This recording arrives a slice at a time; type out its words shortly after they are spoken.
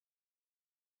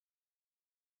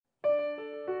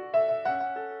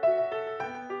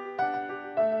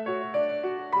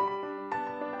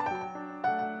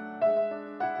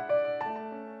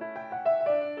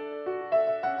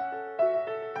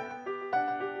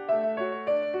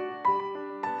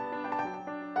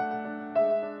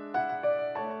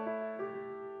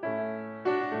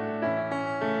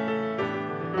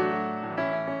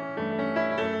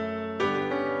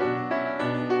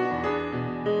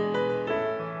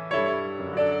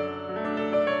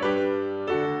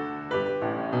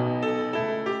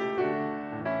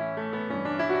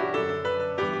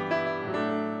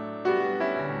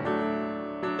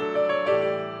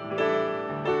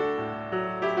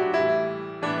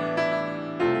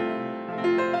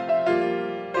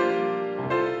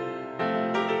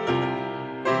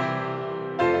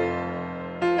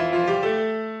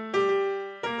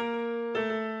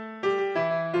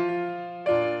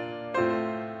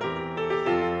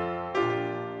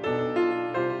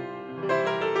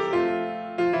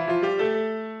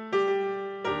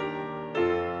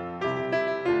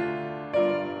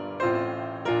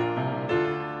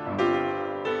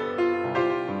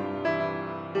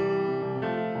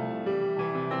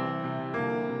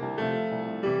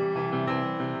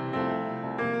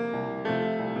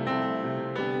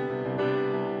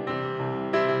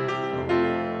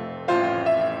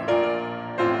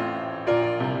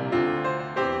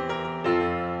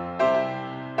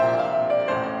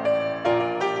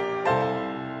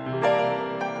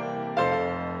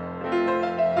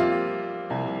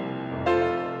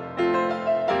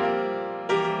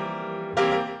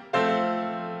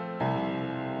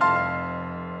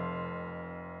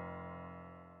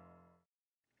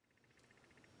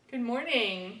Good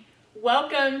morning.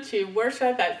 Welcome to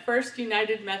worship at First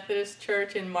United Methodist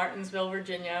Church in Martinsville,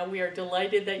 Virginia. We are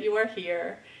delighted that you are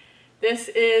here. This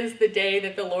is the day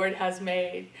that the Lord has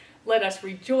made. Let us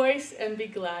rejoice and be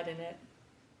glad in it.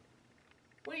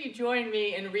 Will you join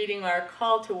me in reading our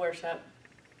call to worship?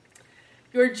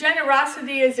 Your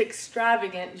generosity is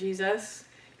extravagant, Jesus.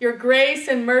 Your grace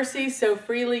and mercy so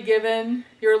freely given.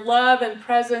 Your love and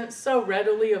presence so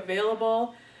readily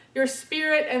available. Your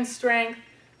spirit and strength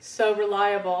so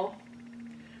reliable.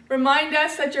 Remind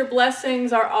us that your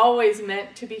blessings are always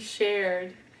meant to be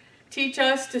shared. Teach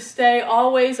us to stay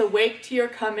always awake to your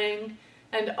coming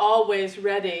and always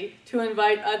ready to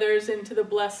invite others into the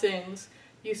blessings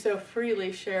you so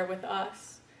freely share with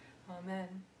us.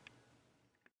 Amen.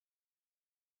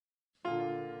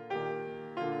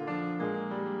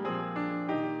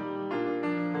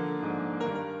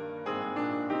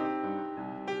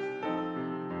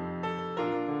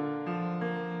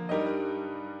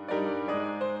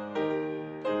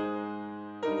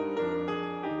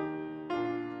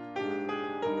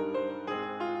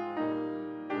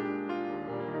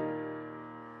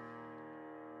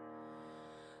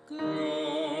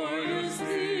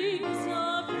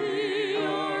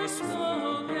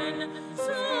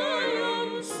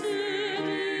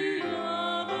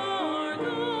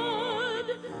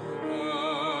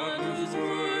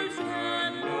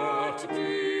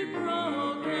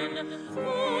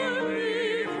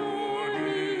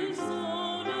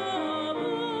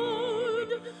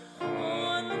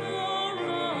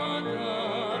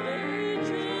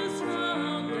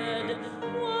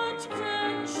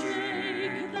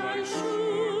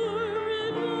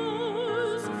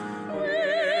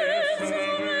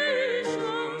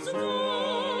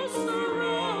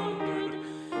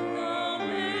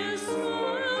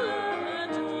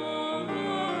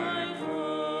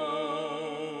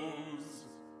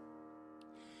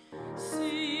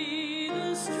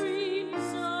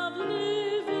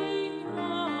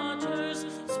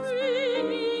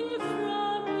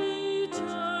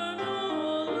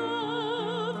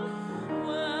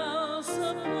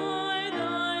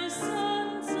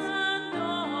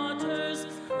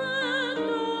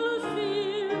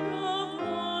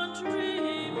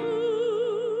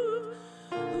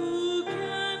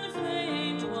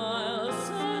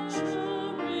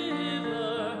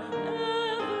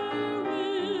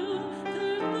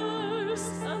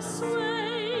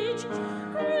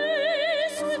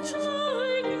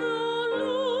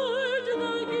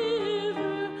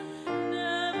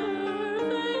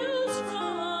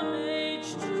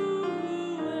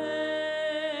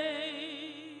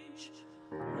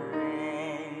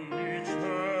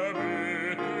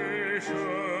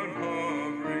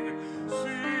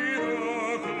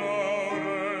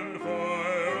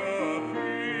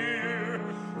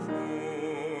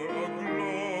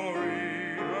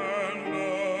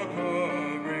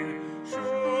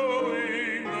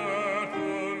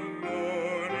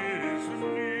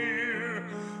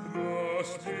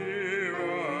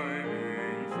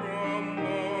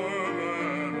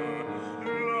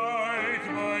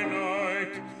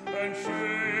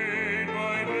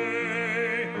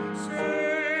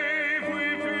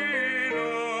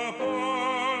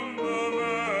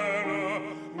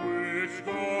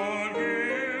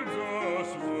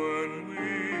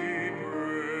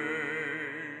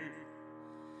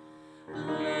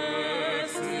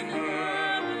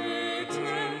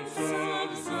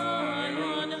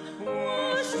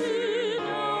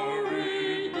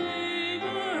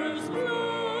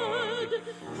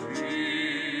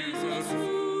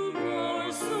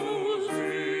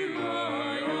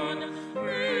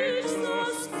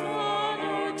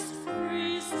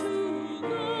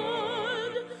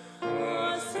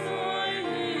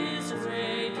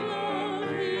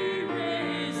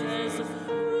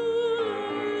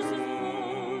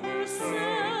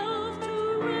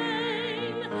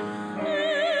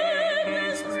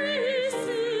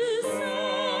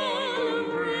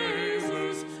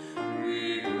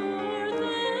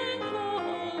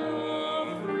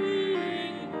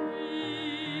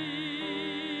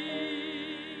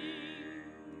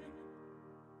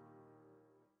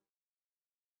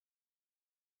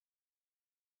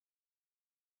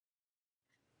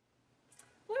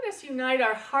 Let us unite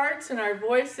our hearts and our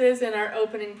voices in our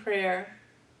opening prayer.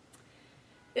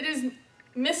 It is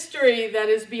mystery that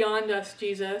is beyond us,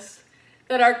 Jesus,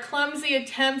 that our clumsy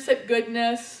attempts at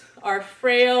goodness, our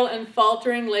frail and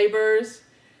faltering labors,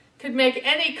 could make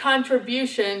any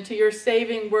contribution to your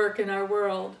saving work in our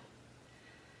world.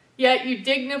 Yet you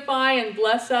dignify and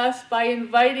bless us by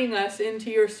inviting us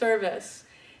into your service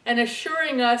and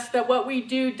assuring us that what we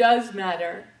do does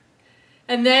matter,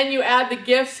 And then you add the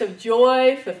gifts of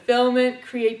joy, fulfillment,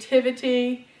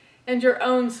 creativity, and your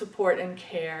own support and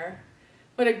care.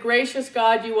 What a gracious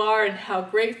God you are, and how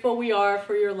grateful we are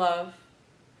for your love.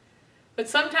 But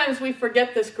sometimes we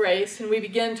forget this grace and we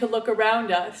begin to look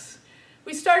around us.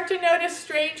 We start to notice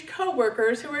strange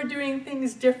co-workers who are doing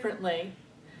things differently.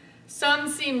 Some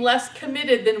seem less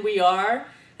committed than we are,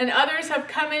 and others have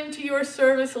come into your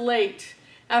service late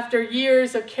after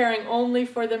years of caring only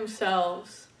for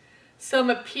themselves.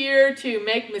 Some appear to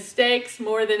make mistakes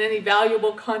more than any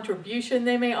valuable contribution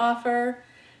they may offer,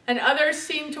 and others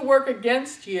seem to work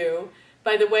against you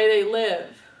by the way they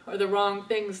live or the wrong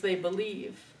things they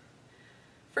believe.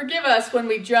 Forgive us when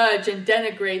we judge and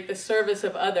denigrate the service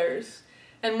of others,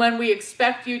 and when we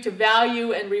expect you to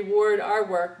value and reward our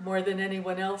work more than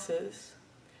anyone else's.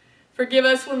 Forgive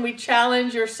us when we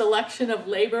challenge your selection of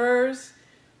laborers,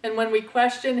 and when we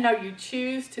question how you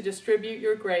choose to distribute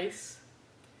your grace.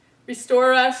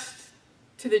 Restore us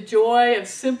to the joy of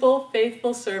simple,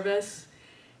 faithful service,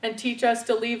 and teach us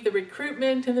to leave the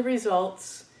recruitment and the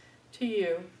results to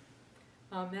you.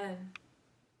 Amen.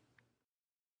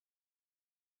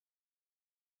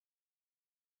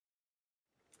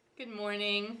 Good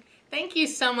morning. Thank you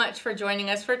so much for joining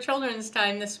us for Children's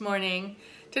Time this morning.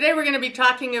 Today we're going to be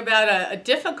talking about a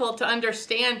difficult to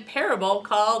understand parable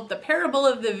called the Parable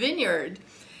of the Vineyard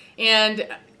and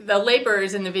the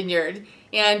laborers in the vineyard.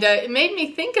 And it made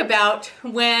me think about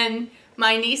when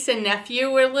my niece and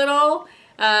nephew were little.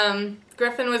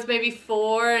 Griffin was maybe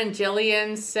 4 and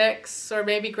Jillian 6, or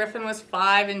maybe Griffin was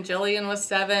 5 and Jillian was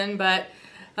 7. But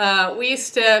we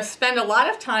used to spend a lot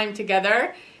of time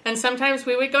together. And sometimes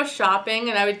we would go shopping,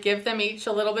 and I would give them each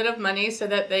a little bit of money so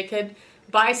that they could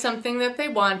buy something that they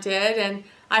wanted. And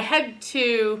I had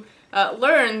to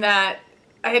learn that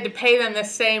I had to pay them the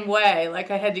same way.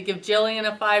 Like I had to give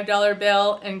Jillian a $5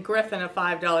 bill and Griffin a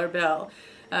 $5 bill.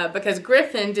 Because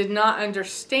Griffin did not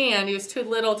understand, he was too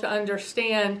little to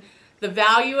understand the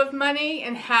value of money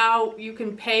and how you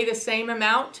can pay the same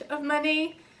amount of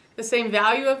money, the same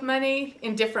value of money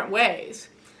in different ways.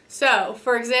 So,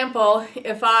 for example,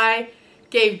 if I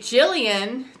gave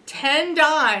Jillian 10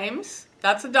 dimes,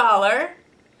 that's $1,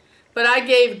 but I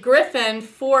gave Griffin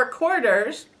 4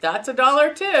 quarters, that's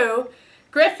 $1 too,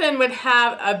 Griffin would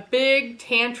have a big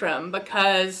tantrum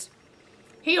because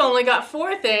he only got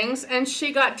 4 things and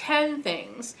she got 10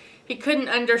 things. He couldn't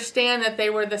understand that they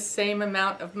were the same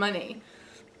amount of money.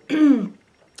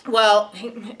 Well,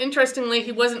 interestingly,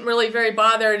 he wasn't really very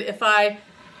bothered if I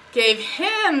gave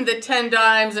him the 10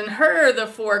 dimes and her the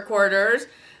 4 quarters.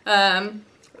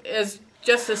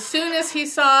 Just as soon as he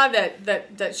saw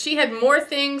that she had more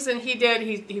things than he did,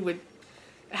 he would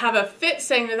have a fit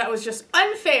saying that was just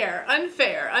unfair,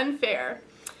 unfair, unfair.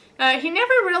 He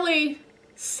never really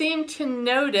seemed to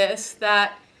notice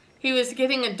that he was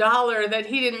getting $1 that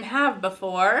he didn't have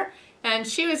before, and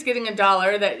she was getting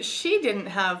 $1 that she didn't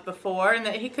have before, and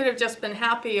that he could have just been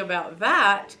happy about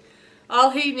that.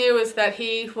 All he knew is that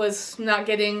he was not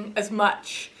getting as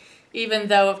much, even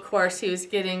though, of course, he was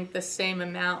getting the same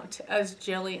amount as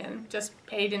Jillian, just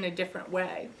paid in a different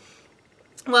way.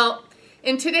 Well,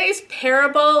 in today's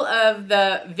parable of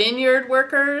the vineyard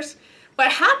workers,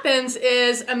 what happens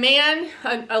is a man,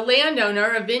 a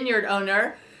landowner, a vineyard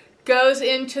owner, goes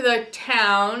into the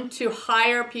town to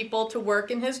hire people to work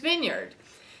in his vineyard.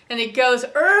 And he goes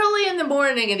early in the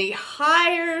morning and he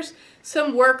hires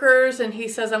some workers and he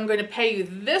says, I'm going to pay you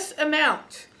this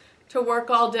amount to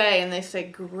work all day. And they say,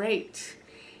 great.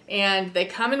 And they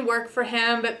come and work for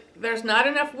him, but there's not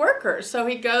enough workers. So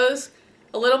he goes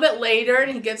a little bit later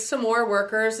and he gets some more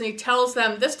workers and he tells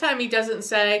them, this time he doesn't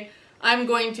say, I'm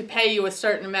going to pay you a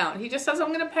certain amount. He just says,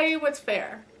 I'm going to pay you what's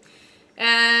fair.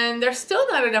 And there's still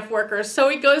not enough workers, so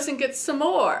he goes and gets some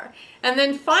more. And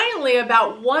then finally,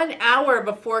 about 1 hour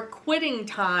before quitting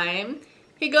time,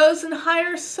 he goes and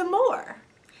hires some more.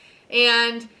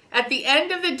 And at the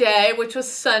end of the day, which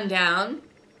was sundown,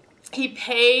 he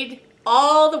paid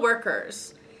all the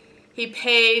workers. He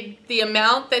paid the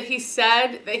amount that he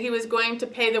said that he was going to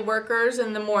pay the workers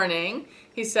in the morning.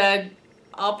 He said,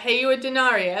 I'll pay you a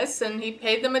denarius, and he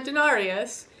paid them a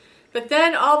denarius. But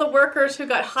then all the workers who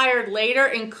got hired later,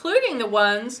 including the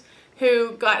ones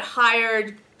who got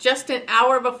hired just an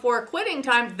hour before quitting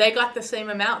time, they got the same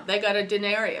amount. They got a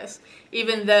denarius,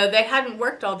 even though they hadn't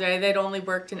worked all day. They'd only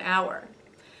worked an hour.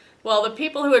 Well, the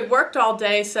people who had worked all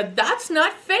day said, that's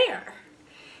not fair.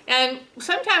 And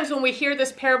sometimes when we hear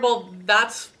this parable,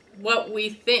 that's what we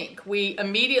think. We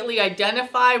immediately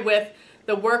identify with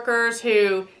the workers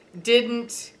who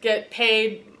didn't get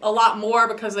paid a lot more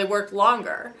because they worked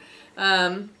longer.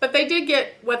 But they did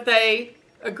get what they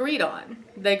agreed on.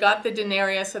 They got the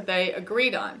denarius that they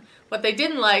agreed on. What they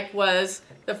didn't like was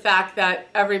the fact that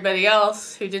everybody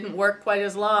else who didn't work quite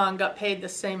as long got paid the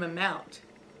same amount.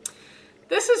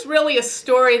 This is really a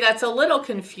story that's a little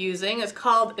confusing. It's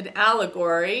called an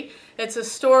allegory. It's a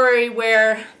story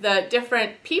where the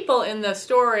different people in the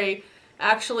story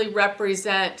actually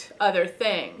represent other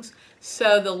things.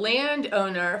 So the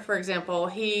landowner, for example,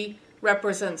 he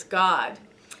represents God.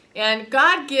 And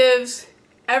God gives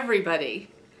everybody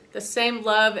the same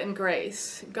love and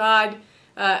grace. God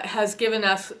has given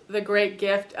us the great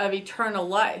gift of eternal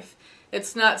life.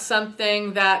 It's not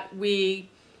something that we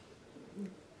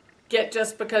get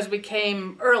just because we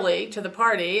came early to the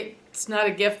party. It's not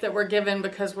a gift that we're given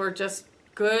because we're just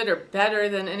good or better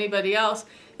than anybody else.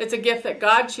 It's a gift that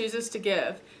God chooses to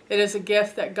give. It is a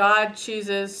gift that God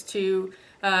chooses to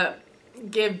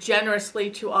give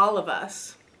generously to all of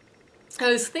us.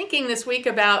 I was thinking this week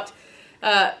about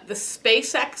the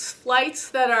SpaceX flights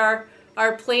that are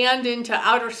planned into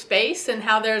outer space, and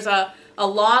how there's a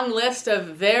long list of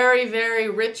very, very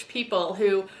rich people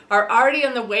who are already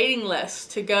on the waiting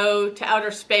list to go to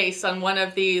outer space on one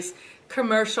of these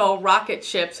commercial rocket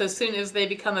ships as soon as they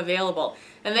become available.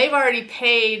 And they've already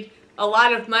paid a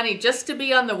lot of money just to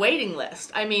be on the waiting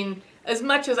list. I mean, as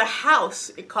much as a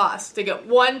house it costs to get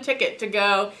one ticket to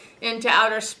go into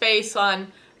outer space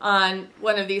on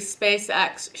one of these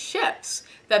SpaceX ships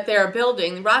that they're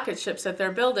building, rocket ships that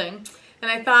they're building.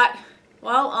 And I thought,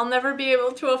 well, I'll never be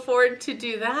able to afford to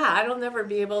do that. I'll never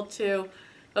be able to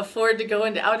afford to go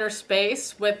into outer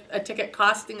space with a ticket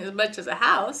costing as much as a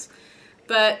house.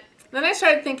 But then I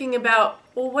started thinking about,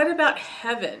 well, what about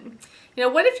heaven? You know,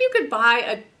 what if you could buy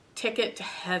a ticket to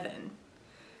heaven?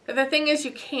 But the thing is,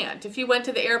 you can't. If you went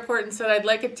to the airport and said, I'd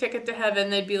like a ticket to heaven,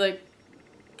 they'd be like,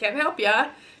 can't help ya.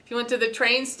 If you went to the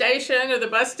train station or the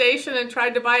bus station and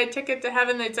tried to buy a ticket to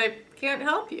heaven, they'd say, can't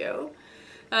help you.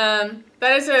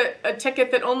 That is a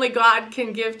ticket that only God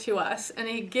can give to us, and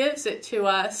He gives it to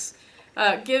us,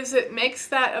 makes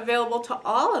that available to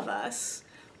all of us.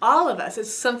 All of us.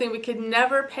 It's something we could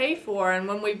never pay for. And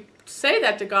when we say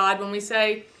that to God, when we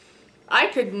say, I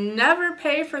could never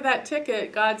pay for that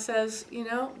ticket, God says, you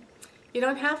know, you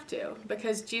don't have to,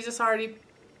 because Jesus already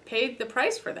paid the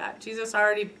price for that. Jesus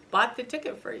already bought the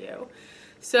ticket for you.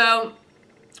 So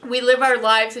we live our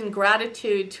lives in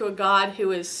gratitude to a God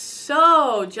who is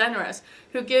so generous,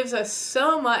 who gives us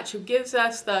so much, who gives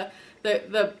us the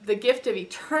gift of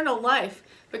eternal life,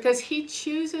 because He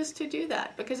chooses to do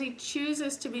that, because He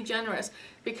chooses to be generous,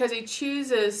 because He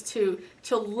chooses to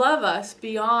love us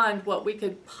beyond what we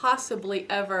could possibly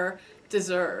ever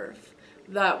deserve,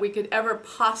 that we could ever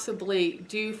possibly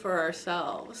do for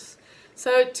ourselves.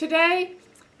 So today,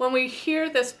 when we hear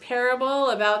this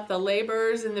parable about the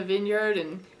laborers in the vineyard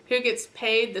and who gets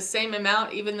paid the same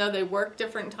amount even though they work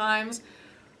different times,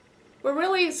 we're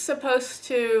really supposed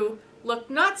to look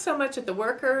not so much at the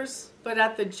workers, but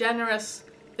at the generous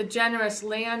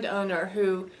landowner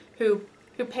who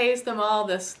pays them all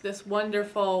this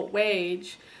wonderful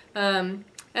wage, and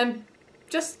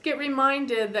just get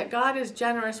reminded that God is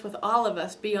generous with all of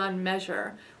us beyond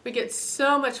measure. We get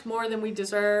so much more than we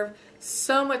deserve,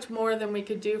 so much more than we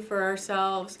could do for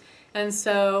ourselves, and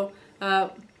so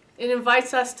it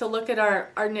invites us to look at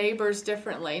our neighbors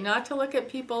differently, not to look at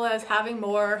people as having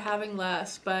more or having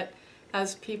less, but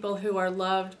as people who are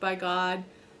loved by God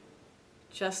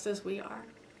just as we are.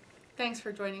 Thanks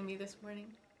for joining me this morning.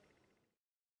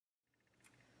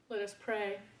 Let us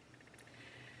pray.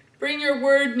 Bring your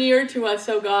word near to us,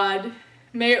 O God.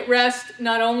 May it rest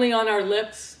not only on our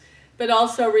lips, but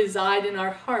also reside in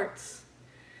our hearts.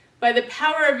 By the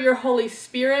power of your Holy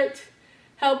Spirit,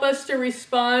 help us to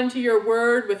respond to your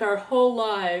word with our whole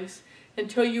lives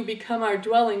until you become our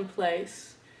dwelling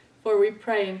place. For we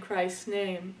pray in Christ's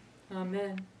name.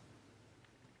 Amen.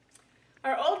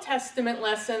 Our Old Testament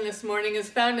lesson this morning is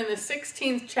found in the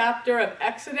 16th chapter of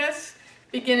Exodus,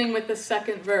 beginning with the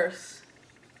 2nd verse.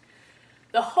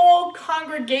 The whole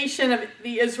congregation of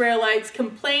the Israelites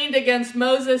complained against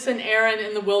Moses and Aaron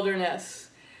in the wilderness.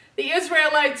 The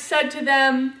Israelites said to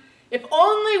them, "If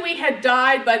only we had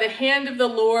died by the hand of the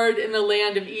Lord in the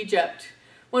land of Egypt,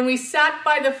 when we sat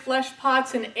by the flesh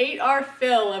pots and ate our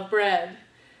fill of bread.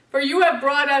 For you have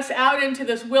brought us out into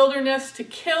this wilderness to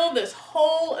kill this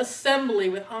whole assembly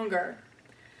with hunger."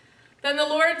 Then the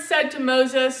Lord said to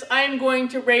Moses, "I am going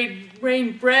to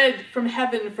rain bread from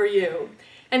heaven for you,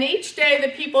 and each day the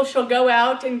people shall go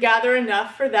out and gather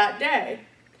enough for that day.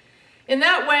 In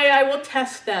that way I will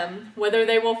test them, whether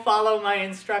they will follow my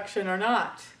instruction or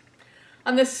not.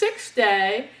 On the 6th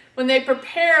day, when they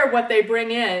prepare what they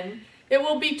bring in, it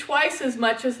will be twice as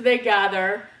much as they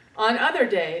gather on other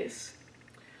days.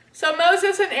 So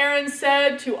Moses and Aaron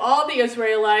said to all the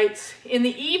Israelites, "In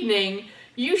the evening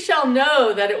you shall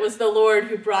know that it was the Lord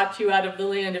who brought you out of the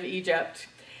land of Egypt.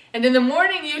 And in the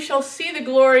morning you shall see the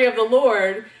glory of the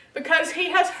Lord, because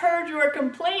he has heard your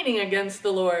complaining against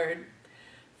the Lord.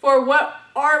 For what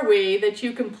are we that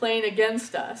you complain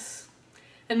against us?"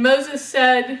 And Moses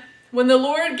said, "When the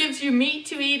Lord gives you meat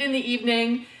to eat in the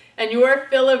evening, and your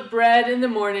fill of bread in the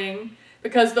morning,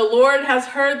 because the Lord has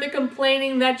heard the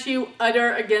complaining that you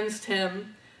utter against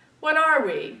him, what are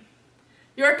we?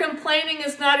 Your complaining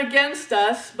is not against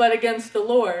us, but against the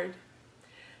Lord."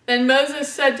 Then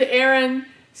Moses said to Aaron,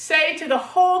 "Say to the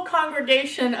whole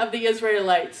congregation of the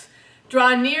Israelites,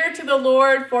 'Draw near to the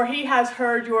Lord, for he has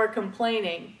heard your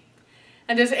complaining.'"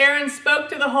 And as Aaron spoke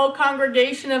to the whole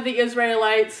congregation of the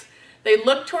Israelites, they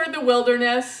looked toward the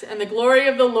wilderness, and the glory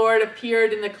of the Lord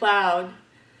appeared in the cloud.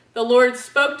 The Lord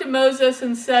spoke to Moses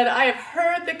and said, "I have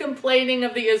heard the complaining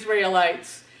of the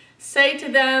Israelites. Say to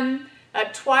them,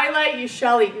 'At twilight you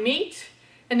shall eat meat,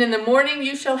 and in the morning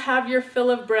you shall have your fill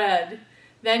of bread.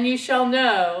 Then you shall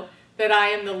know that I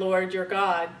am the Lord your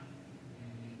God.'"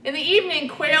 In the evening,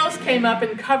 quails came up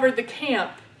and covered the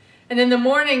camp, and in the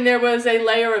morning there was a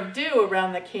layer of dew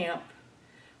around the camp.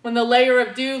 When the layer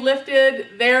of dew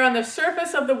lifted, there on the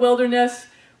surface of the wilderness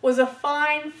was a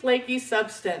fine, flaky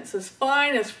substance, as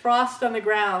fine as frost on the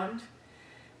ground.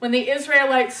 When the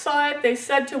Israelites saw it, they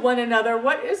said to one another,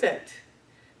 "What is it?"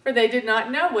 For they did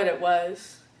not know what it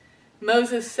was.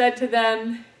 Moses said to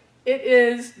them, "It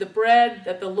is the bread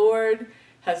that the Lord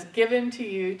has given to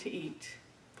you to eat."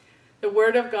 The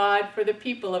word of God for the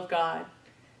people of God.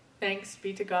 Thanks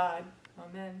be to God.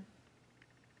 Amen.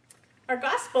 Our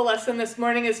gospel lesson this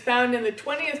morning is found in the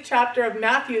 20th chapter of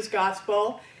Matthew's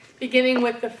gospel, beginning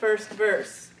with the first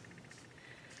verse.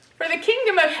 "For the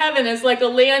kingdom of heaven is like a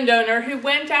landowner who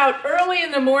went out early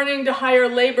in the morning to hire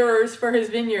laborers for his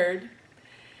vineyard.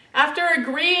 After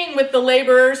agreeing with the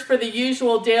laborers for the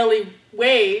usual daily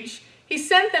wage, he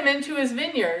sent them into his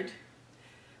vineyard.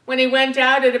 When he went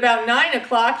out at about 9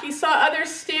 o'clock, he saw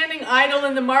others standing idle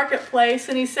in the marketplace,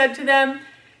 and he said to them,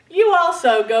 'You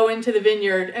also go into the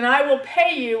vineyard, and I will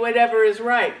pay you whatever is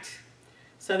right.'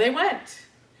 So they went.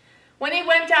 When he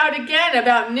went out again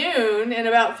about noon, and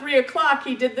about 3 o'clock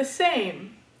he did the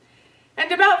same.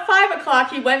 And about 5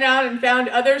 o'clock he went out and found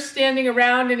others standing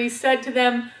around, and he said to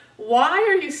them, 'Why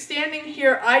are you standing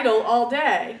here idle all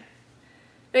day?'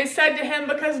 They said to him,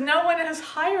 'Because no one has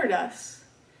hired us.'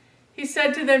 He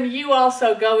said to them, 'You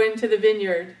also go into the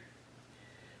vineyard.'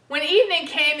 When evening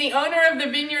came, the owner of the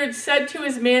vineyard said to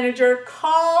his manager,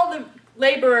 'Call the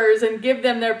laborers and give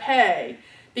them their pay,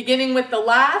 beginning with the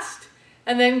last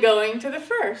and then going to the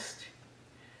first.'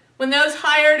 When those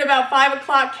hired about 5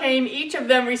 o'clock came, each of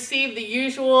them received the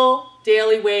usual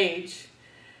daily wage.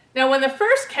 Now when the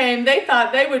first came, they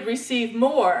thought they would receive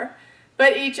more,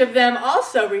 but each of them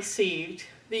also received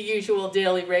the usual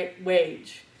daily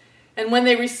wage. And when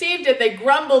they received it, they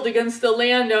grumbled against the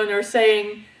landowner,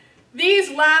 saying,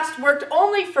 'These last worked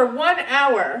only for 1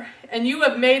 hour, and you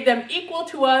have made them equal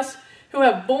to us who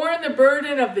have borne the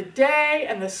burden of the day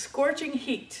and the scorching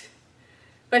heat.'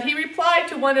 But he replied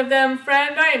to one of them,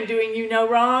 'Friend, I am doing you no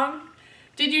wrong.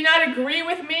 Did you not agree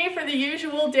with me for the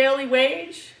usual daily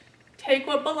wage? Take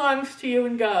what belongs to you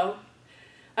and go.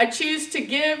 I choose to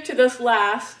give to this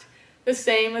last the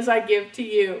same as I give to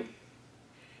you.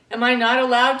 Am I not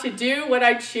allowed to do what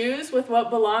I choose with what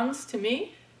belongs to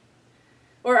me?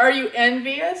 Or are you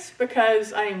envious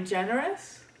because I am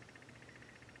generous?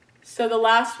 So the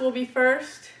last will be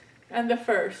first, and the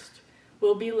first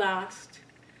will be last.'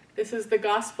 This is the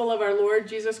gospel of our Lord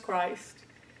Jesus Christ.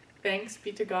 Thanks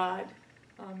be to God.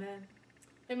 Amen."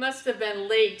 It must have been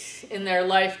late in their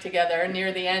life together,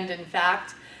 near the end in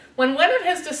fact, when one of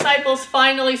his disciples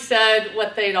finally said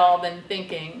what they'd all been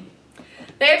thinking.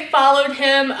 They had followed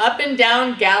him up and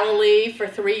down Galilee for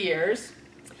 3 years.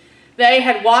 They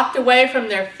had walked away from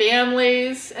their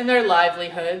families and their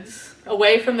livelihoods,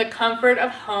 away from the comfort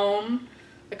of home,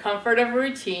 the comfort of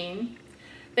routine.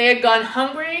 They had gone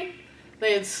hungry.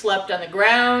 They had slept on the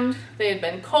ground. They had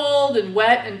been cold and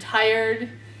wet and tired.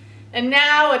 And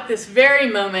now, at this very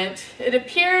moment, it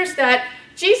appears that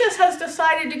Jesus has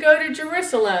decided to go to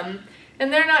Jerusalem,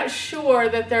 and they're not sure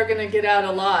that they're going to get out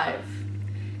alive.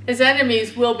 His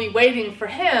enemies will be waiting for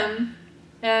him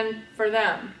and for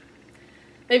them.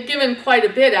 They've given quite a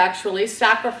bit, actually,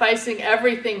 sacrificing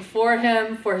everything for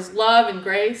him, for his love and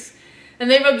grace.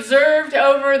 And they've observed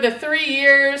over the 3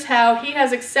 years how he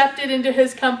has accepted into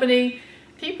his company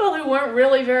people who weren't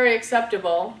really very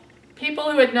acceptable,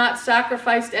 people who had not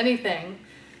sacrificed anything,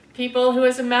 people who,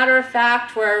 as a matter of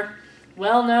fact, were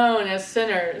well known as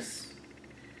sinners.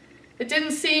 It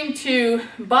didn't seem to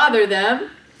bother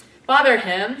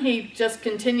him. He just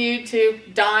continued to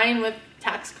dine with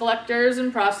tax collectors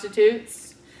and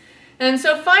prostitutes. And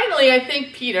so finally, I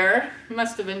think Peter,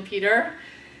 must have been Peter,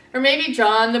 or maybe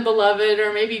John the beloved,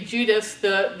 or maybe Judas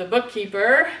the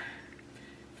bookkeeper,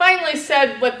 finally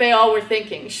said what they all were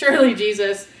thinking. Surely,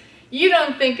 Jesus, you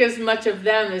don't think as much of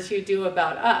them as you do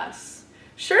about us.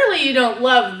 Surely you don't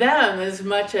love them as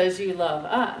much as you love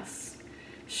us.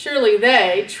 Surely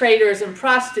they, traitors and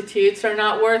prostitutes, are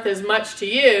not worth as much to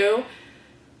you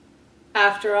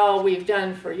after all we've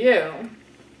done for you.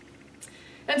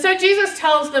 And so Jesus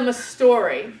tells them a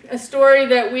story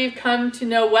that we've come to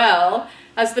know well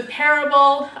as the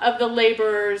parable of the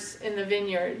laborers in the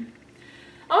vineyard.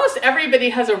 Almost everybody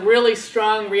has a really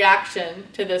strong reaction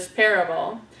to this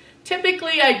parable,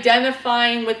 typically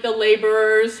identifying with the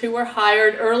laborers who were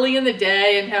hired early in the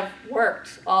day and have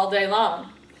worked all day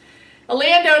long. A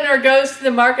landowner goes to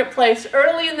the marketplace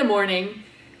early in the morning,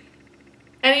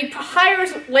 and he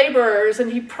hires laborers,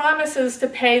 and he promises to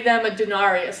pay them a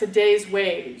denarius, a day's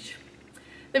wage.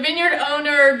 The vineyard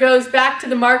owner goes back to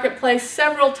the marketplace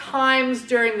several times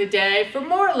during the day for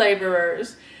more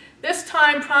laborers, this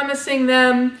time promising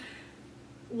them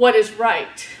what is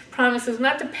right. Promises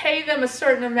not to pay them a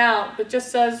certain amount, but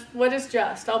just says, what is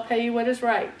just? I'll pay you what is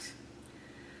right.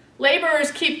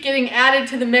 Laborers keep getting added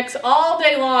to the mix all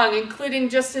day long, including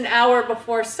just an hour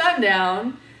before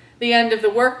sundown, the end of the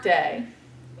workday.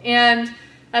 And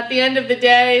at the end of the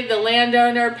day, the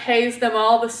landowner pays them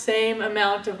all the same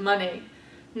amount of money,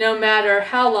 no matter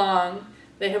how long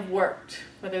they have worked,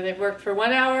 whether they've worked for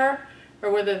 1 hour or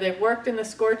whether they've worked in the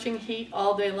scorching heat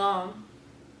all day long.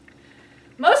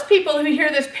 Most people who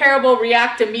hear this parable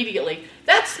react immediately.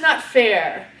 That's not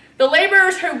fair. The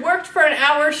laborers who worked for an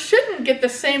hour shouldn't get the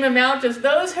same amount as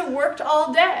those who worked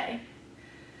all day.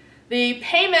 The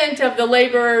payment of the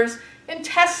laborers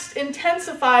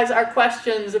intensifies our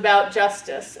questions about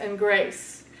justice and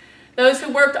grace. Those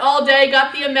who worked all day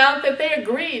got the amount that they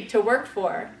agreed to work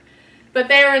for, but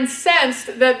they are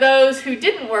incensed that those who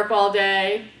didn't work all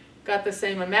day got the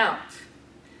same amount.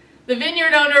 The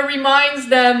vineyard owner reminds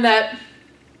them that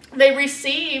they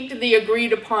received the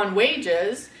agreed upon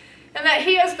wages and that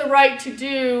he has the right to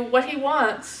do what he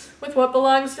wants with what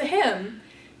belongs to him,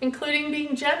 including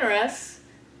being generous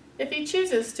if he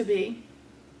chooses to be.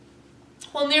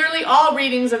 Well, nearly all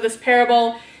readings of this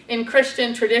parable in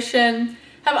Christian tradition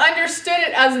have understood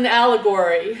it as an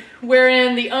allegory,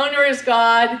 wherein the owner is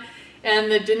God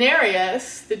and the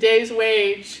denarius, the day's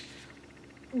wage,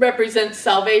 represents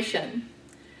salvation.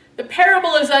 The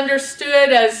parable is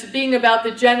understood as being about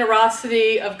the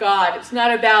generosity of God. It's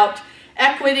not about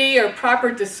equity or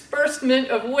proper disbursement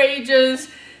of wages,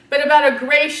 but about a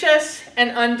gracious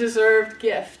and undeserved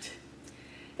gift.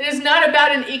 It is not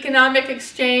about an economic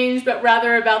exchange, but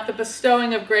rather about the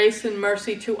bestowing of grace and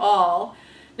mercy to all,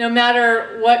 no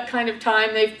matter what kind of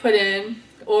time they've put in,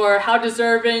 or how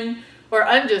deserving or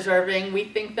undeserving we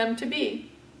think them to be.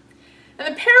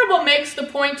 And the parable makes the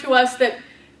point to us that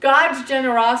God's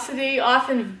generosity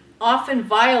often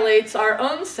violates our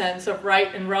own sense of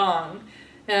right and wrong,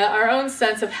 our own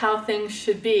sense of how things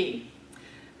should be.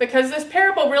 Because this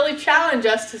parable really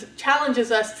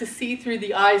challenges us to see through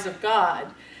the eyes of God,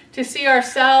 to see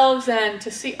ourselves and to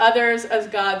see others as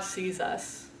God sees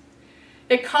us.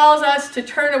 It calls us to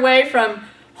turn away from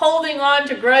holding on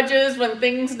to grudges when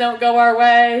things don't go our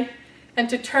way, and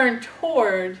to turn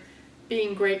toward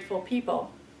being grateful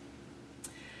people.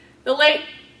 The late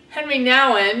Henry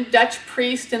Nouwen, Dutch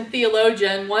priest and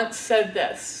theologian, once said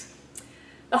this: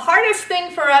 "The hardest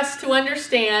thing for us to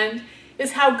understand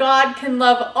is how God can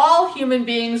love all human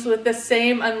beings with the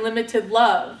same unlimited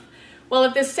love, while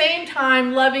at the same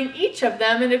time loving each of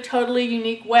them in a totally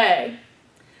unique way."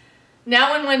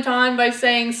 Nouwen went on by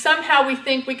saying, somehow we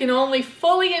think we can only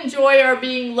fully enjoy our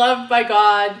being loved by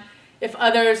God if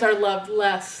others are loved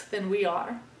less than we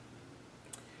are.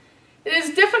 It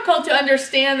is difficult to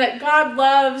understand that God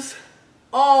loves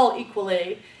all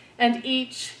equally and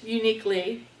each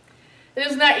uniquely. It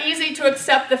is not easy to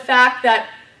accept the fact that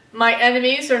my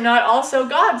enemies are not also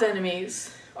God's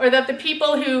enemies, or that the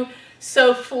people who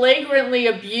so flagrantly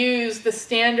abuse the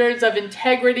standards of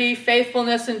integrity,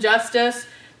 faithfulness, and justice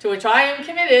to which I am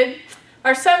committed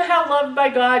are somehow loved by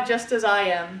God just as I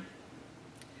am.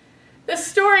 This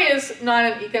story is not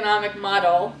an economic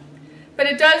model, but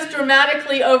it does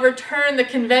dramatically overturn the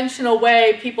conventional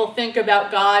way people think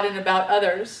about God and about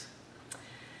others.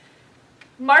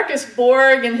 Marcus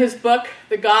Borg, in his book,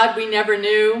 The God We Never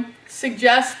Knew,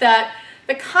 suggests that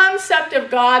the concept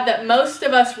of God that most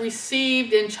of us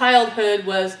received in childhood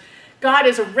was God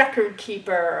is a record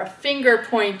keeper, a finger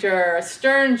pointer, a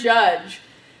stern judge,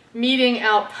 meting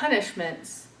out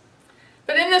punishments.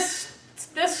 But in this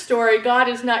story, God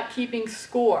is not keeping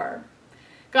score.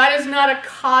 God is not a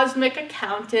cosmic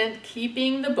accountant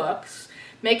keeping the books,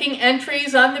 making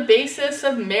entries on the basis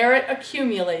of merit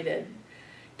accumulated.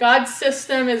 God's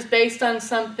system is based on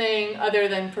something other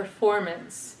than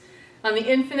performance, on the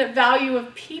infinite value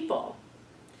of people.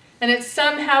 And it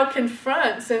somehow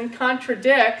confronts and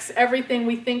contradicts everything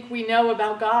we think we know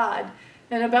about God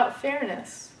and about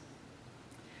fairness.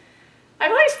 I've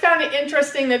always found it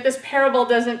interesting that this parable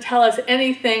doesn't tell us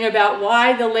anything about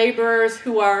why the laborers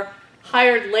who are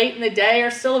hired late in the day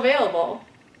are still available.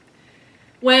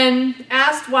 When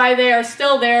asked why they are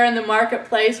still there in the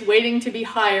marketplace waiting to be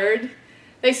hired,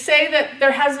 they say that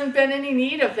there hasn't been any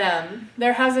need of them.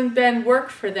 There hasn't been work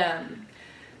for them.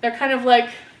 They're kind of like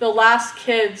the last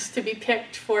kids to be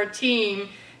picked for a team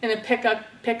in a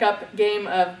pickup game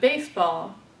of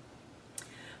baseball.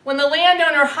 When the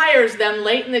landowner hires them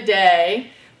late in the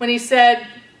day, when he said,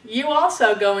 "You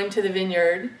also go into the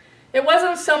vineyard," it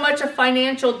wasn't so much a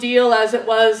financial deal as it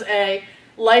was a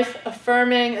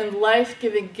life-affirming and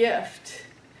life-giving gift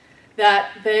that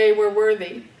they were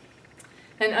worthy.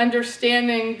 And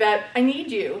understanding that I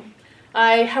need you.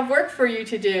 I have work for you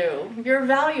to do. You're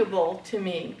valuable to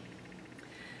me.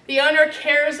 The owner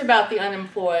cares about the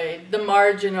unemployed, the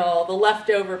marginal, the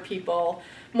leftover people,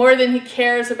 more than he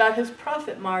cares about his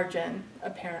profit margin,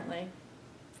 apparently.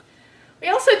 We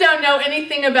also don't know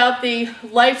anything about the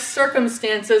life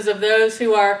circumstances of those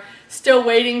who are still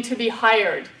waiting to be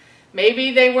hired.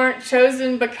 Maybe they weren't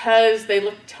chosen because they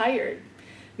looked tired.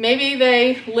 Maybe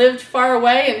they lived far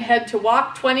away and had to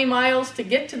walk 20 miles to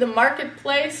get to the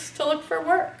marketplace to look for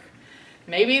work.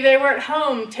 Maybe they were at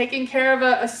home taking care of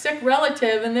a sick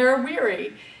relative and they're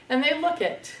weary and they look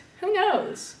it. Who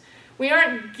knows? We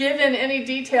aren't given any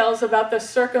details about the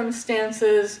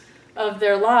circumstances of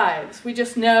their lives. We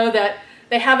just know that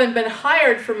they haven't been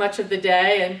hired for much of the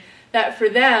day and that for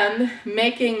them,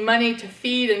 making money to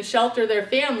feed and shelter their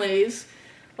families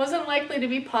wasn't likely to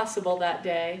be possible that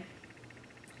day.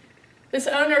 This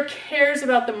owner cares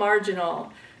about the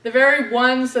marginal, the very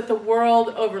ones that the world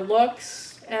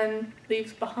overlooks and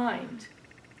leaves behind.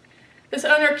 This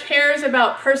owner cares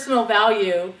about personal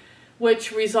value,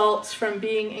 which results from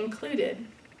being included.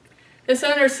 This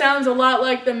owner sounds a lot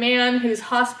like the man whose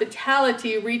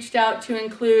hospitality reached out to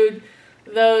include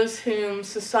those whom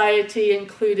society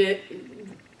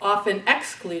often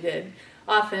excluded,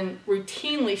 often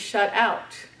routinely shut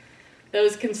out.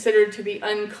 Those considered to be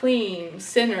unclean,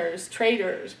 sinners,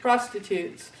 traitors,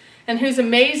 prostitutes, and whose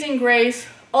amazing grace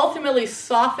ultimately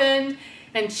softened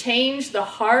and changed the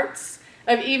hearts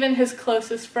of even his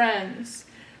closest friends,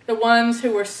 the ones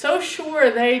who were so sure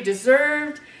they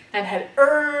deserved and had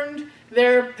earned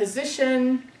their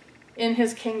position in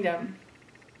his kingdom.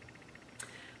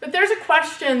 But there's a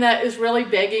question that is really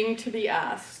begging to be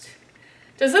asked.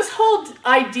 Does this whole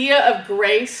idea of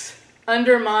grace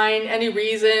undermine any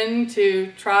reason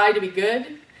to try to be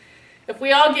good? If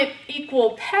we all get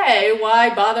equal pay,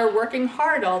 why bother working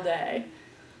hard all day?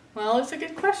 Well, it's a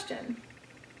good question.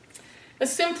 A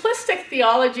simplistic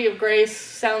theology of grace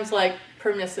sounds like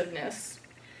permissiveness.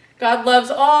 God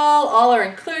loves all are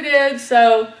included,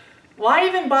 so why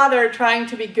even bother trying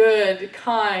to be good,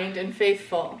 kind, and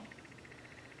faithful?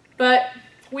 But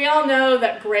we all know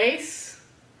that grace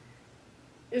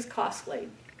is costly.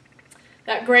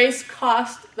 That grace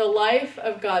cost the life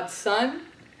of God's Son.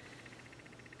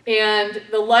 And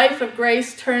the life of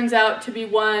grace turns out to be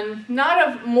one not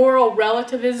of moral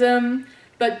relativism,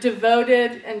 but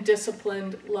devoted and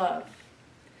disciplined love.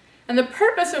 And the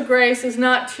purpose of grace is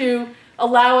not to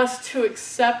allow us to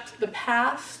accept the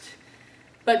past,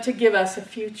 but to give us a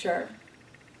future.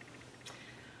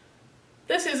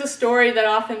 This is a story that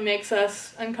often makes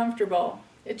us uncomfortable.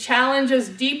 It challenges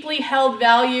deeply held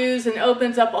values and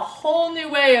opens up a whole new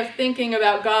way of thinking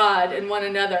about God and one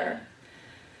another.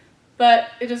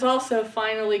 But it is also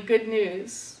finally good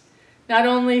news, not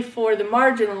only for the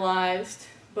marginalized,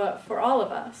 but for all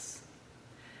of us.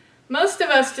 Most of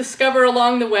us discover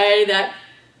along the way that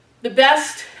the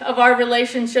best of our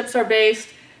relationships are based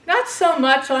not so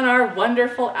much on our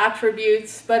wonderful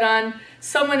attributes, but on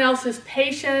someone else's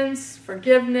patience,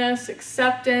 forgiveness,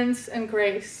 acceptance, and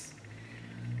grace.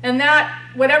 And that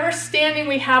whatever standing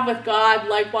we have with God,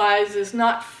 likewise, is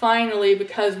not finally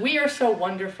because we are so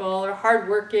wonderful or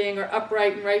hardworking or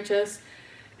upright and righteous,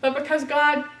 but because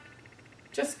God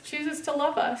just chooses to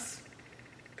love us.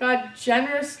 God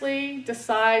generously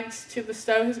decides to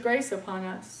bestow his grace upon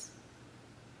us.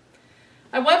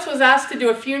 I once was asked to do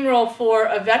a funeral for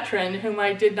a veteran whom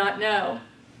I did not know.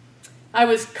 I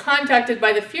was contacted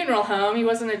by the funeral home. He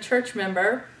wasn't a church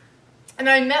member. And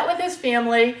I met with his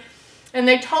family, and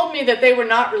they told me that they were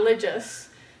not religious,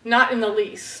 not in the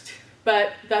least,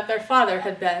 but that their father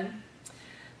had been.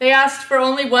 They asked for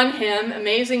only one hymn,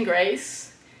 Amazing Grace.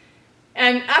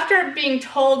 And after being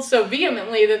told so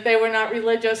vehemently that they were not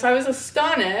religious, I was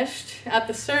astonished at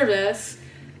the service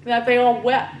that they all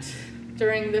wept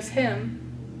during this hymn.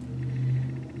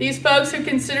 These folks who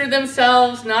considered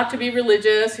themselves not to be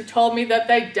religious, who told me that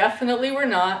they definitely were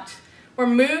not, were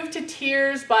moved to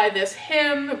tears by this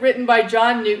hymn written by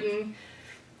John Newton,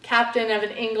 captain of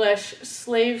an English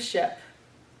slave ship.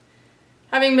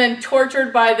 Having been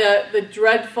tortured by the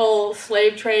dreadful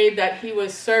slave trade that he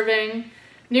was serving,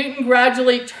 Newton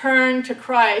gradually turned to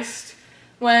Christ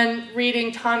when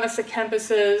reading Thomas à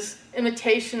Kempis's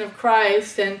Imitation of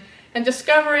Christ and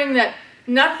discovering that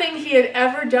nothing he had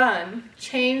ever done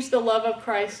changed the love of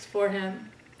Christ for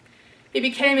him. He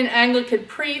became an Anglican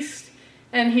priest,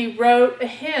 and he wrote a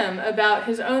hymn about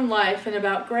his own life and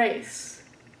about grace.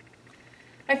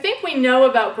 I think we know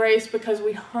about grace because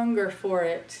we hunger for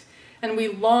it, and we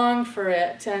long for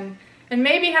it, and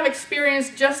maybe have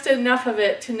experienced just enough of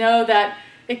it to know that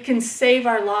it can save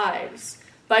our lives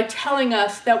by telling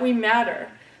us that we matter,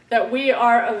 that we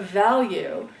are of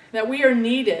value, that we are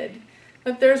needed,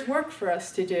 that there's work for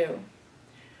us to do.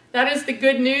 That is the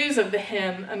good news of the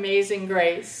hymn, Amazing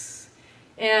Grace,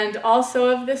 and also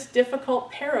of this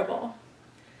difficult parable,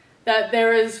 that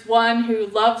there is one who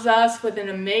loves us with an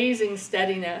amazing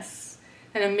steadiness,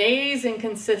 an amazing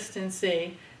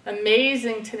consistency,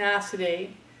 amazing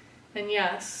tenacity, and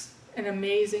yes, an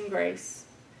amazing grace.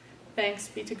 Thanks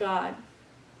be to God.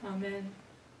 Amen.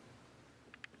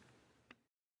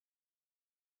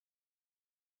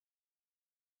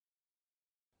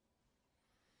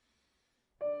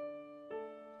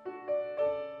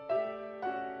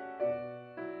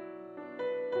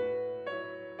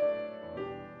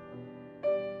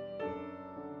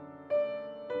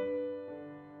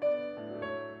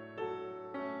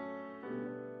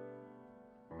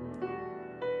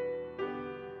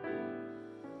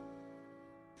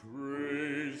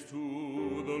 Praise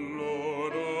to the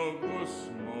Lord of the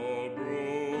small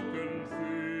broken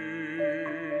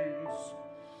things,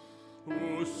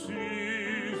 who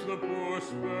sees the poor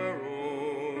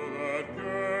sparrow that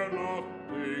cannot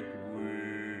take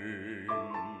wing,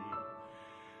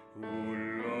 who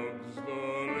loves the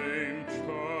lame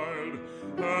child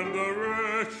and the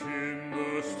wretch in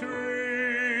the street,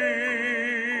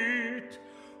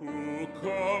 who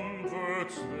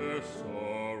comforts their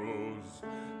sorrows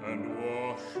and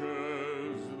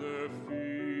washes their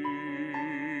feet.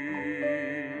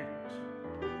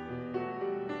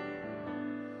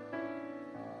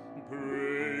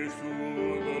 Praise to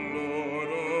the Lord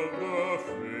of the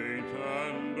faint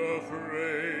and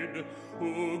afraid,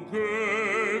 who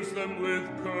girds them with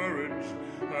courage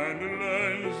and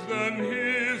lends them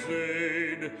his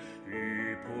aid. He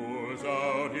pours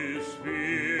out his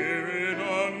Spirit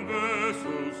on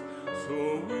vessels so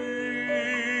weak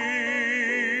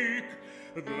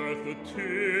that the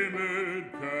timid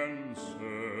can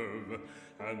serve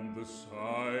and the silent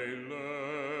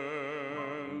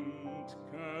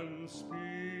can speak.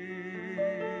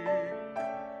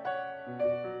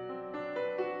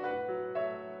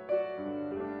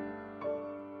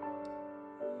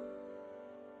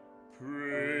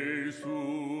 Praise to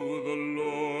the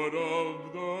Lord of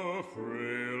the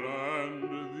frail and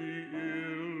the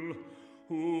ill,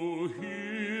 who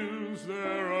heals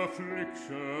their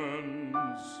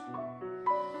afflictions,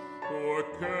 or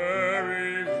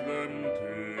carries them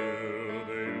till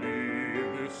they leave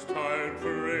this tired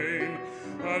frame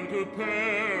and to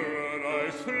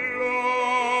paradise fly,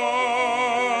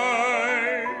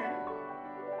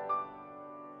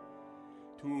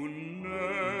 to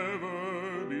never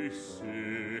be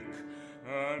sick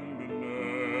and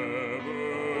never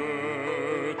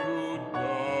to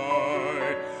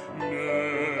die,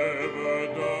 never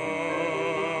die.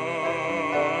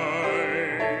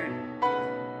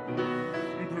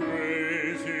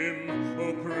 Praise him,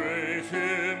 oh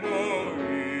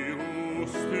ye who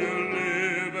still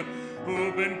live,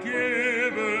 who've been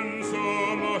given so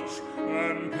much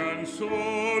and can so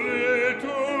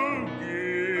little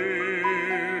give.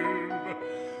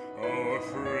 Our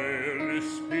frail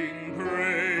lisping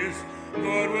praise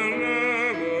God will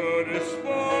never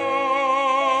despise.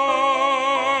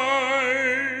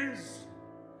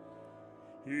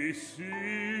 He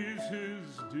sees his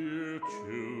dear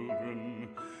children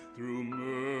through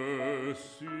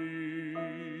mercy-filled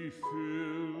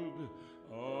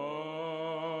eyes.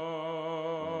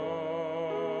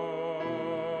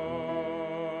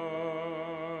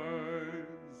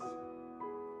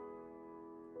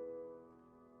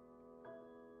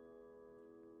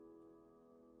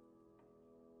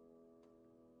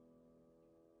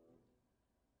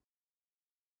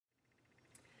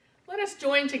 us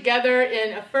join together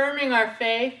in affirming our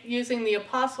faith using the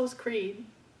Apostles' Creed.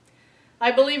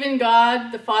 I believe in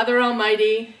God, the Father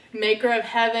Almighty, maker of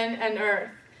heaven and earth,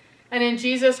 and in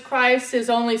Jesus Christ, his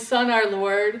only Son, our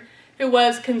Lord, who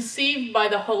was conceived by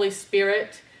the Holy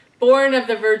Spirit, born of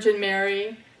the Virgin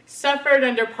Mary, suffered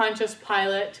under Pontius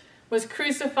Pilate, was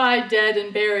crucified, dead,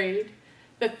 and buried.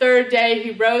 The third day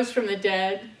he rose from the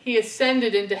dead, he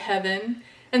ascended into heaven,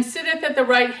 and sitteth at the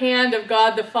right hand of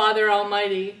God the Father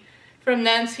Almighty. From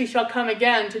thence he shall come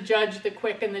again to judge the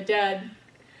quick and the dead.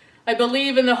 I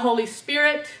believe in the Holy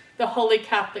Spirit, the Holy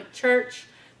Catholic Church,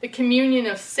 the communion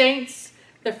of saints,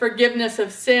 the forgiveness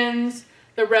of sins,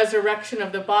 the resurrection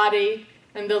of the body,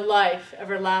 and the life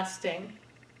everlasting.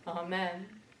 Amen.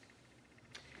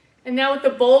 And now with the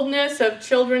boldness of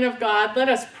children of God, let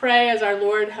us pray as our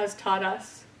Lord has taught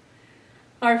us.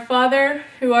 Our Father,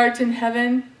 who art in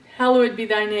heaven, hallowed be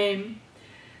thy name.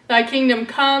 Thy kingdom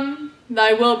come,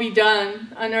 thy will be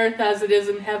done, on earth as it is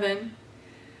in heaven.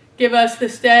 Give us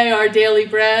this day our daily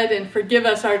bread, and forgive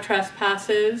us our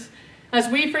trespasses, as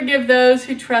we forgive those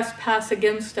who trespass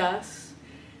against us.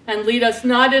 And lead us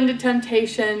not into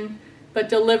temptation, but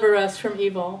deliver us from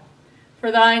evil.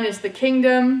 For thine is the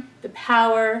kingdom, the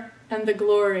power, and the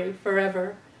glory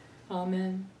forever.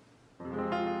 Amen.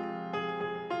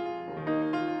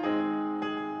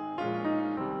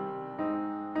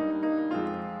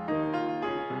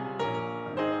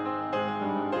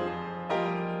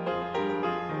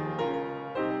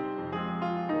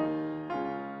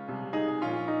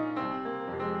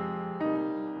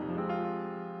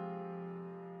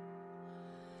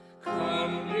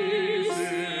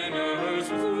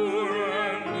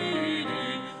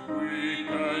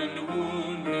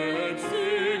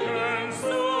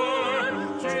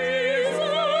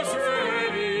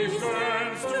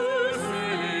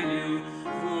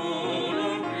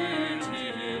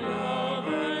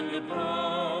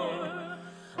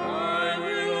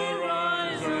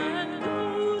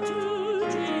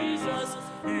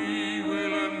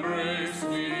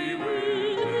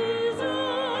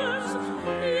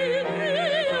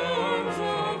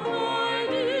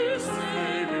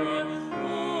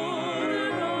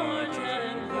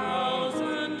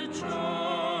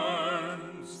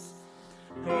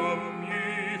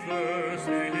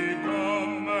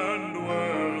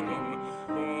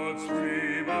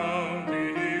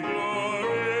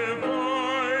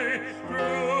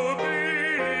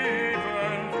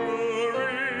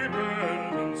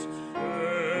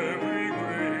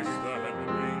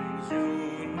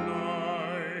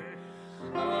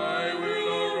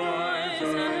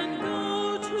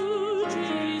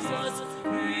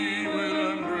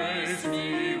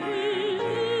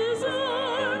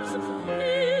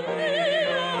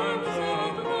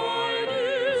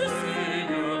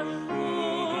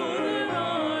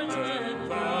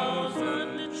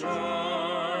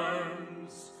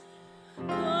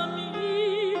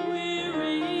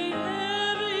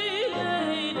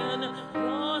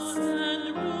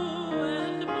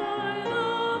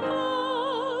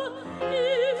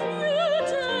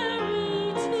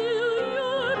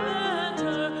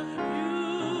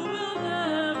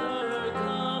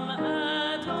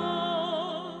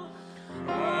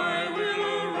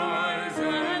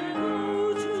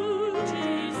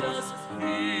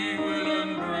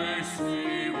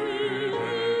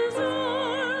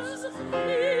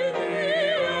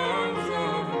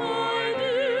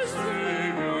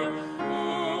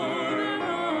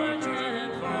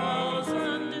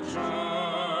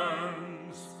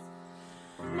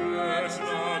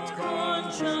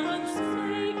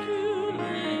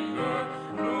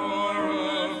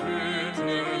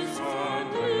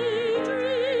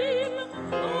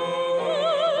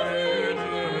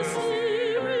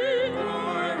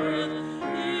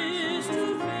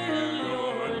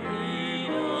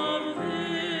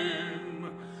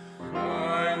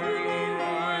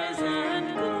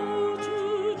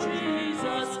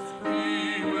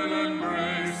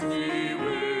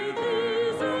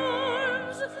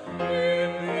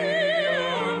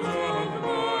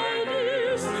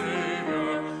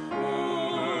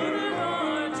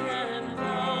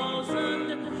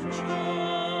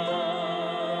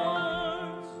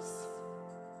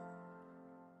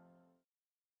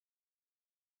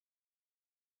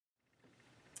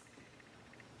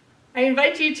 I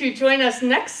invite you to join us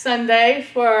next Sunday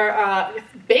for a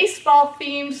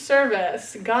baseball-themed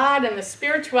service, God and the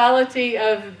Spirituality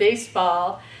of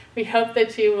Baseball. We hope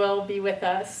that you will be with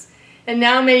us. And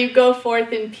now may you go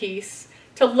forth in peace,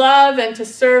 to love and to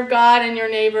serve God and your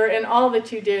neighbor in all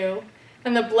that you do.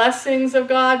 And the blessings of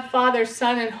God, Father,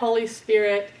 Son, and Holy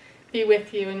Spirit be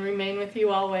with you and remain with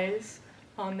you always.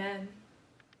 Amen.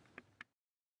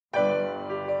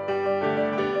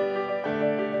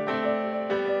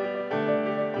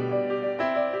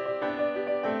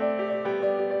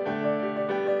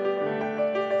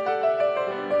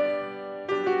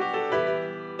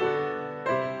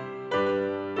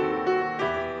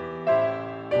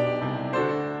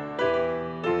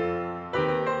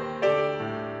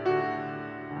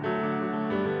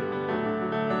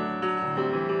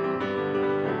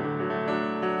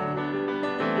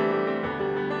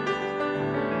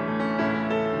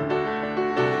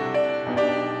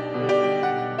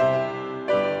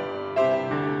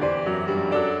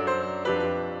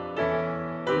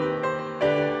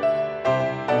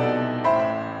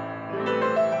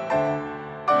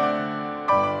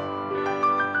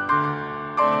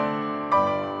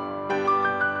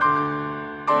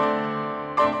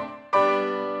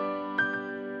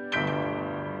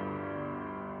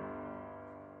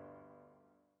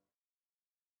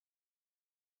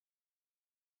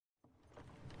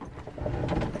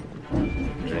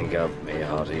 Wake up, me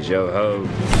hearties, yo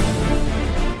ho.